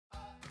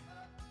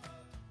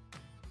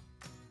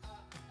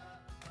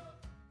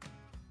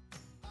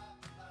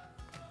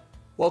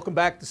Welcome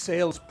back to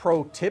Sales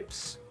Pro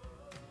Tips.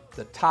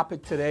 The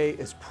topic today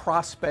is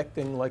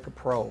prospecting like a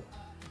pro.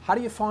 How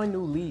do you find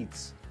new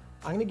leads?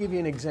 I'm going to give you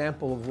an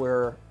example of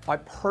where I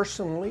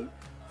personally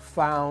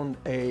found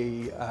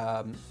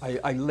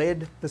I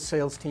led the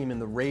sales team in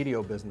the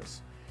radio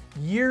business.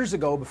 Years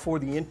ago, before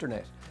the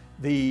internet,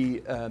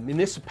 the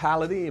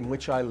municipality in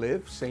which I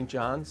live, St.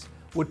 John's,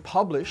 would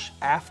publish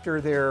after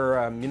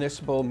their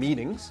municipal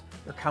meetings,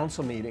 their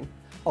council meeting,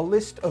 a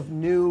list of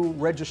new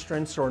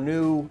registrants or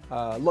new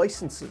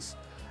licenses,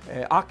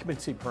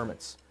 occupancy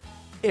permits.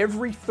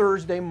 Every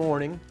Thursday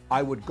morning,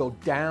 I would go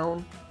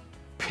down,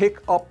 pick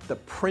up the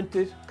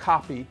printed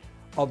copy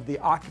of the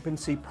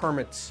occupancy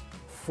permits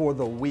for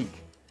the week.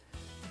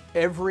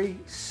 Every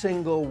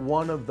single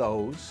one of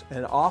those,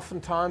 and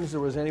oftentimes there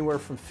was anywhere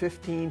from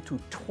 15 to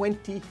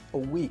 20 a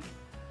week,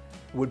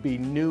 would be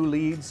new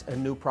leads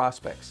and new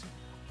prospects.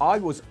 I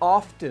was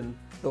often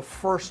the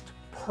first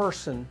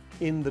person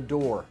in the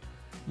door.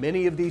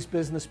 Many of these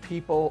business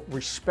people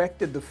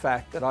respected the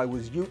fact that I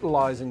was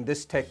utilizing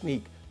this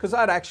technique because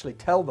I'd actually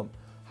tell them,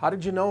 how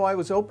did you know I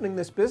was opening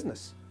this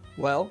business?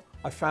 Well,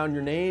 I found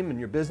your name and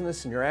your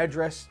business and your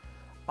address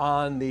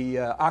on the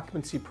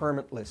occupancy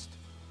permit list.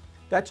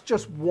 That's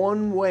just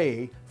one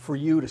way for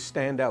you to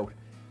stand out.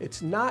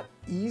 It's not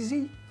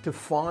easy to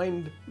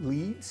find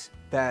leads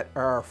that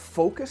are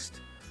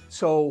focused.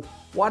 So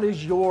what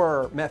is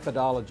your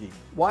methodology?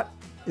 What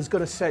is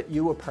going to set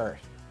you apart?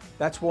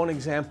 That's one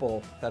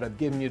example that I've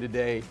given you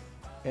today,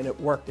 and it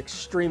worked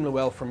extremely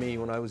well for me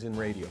when I was in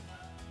radio.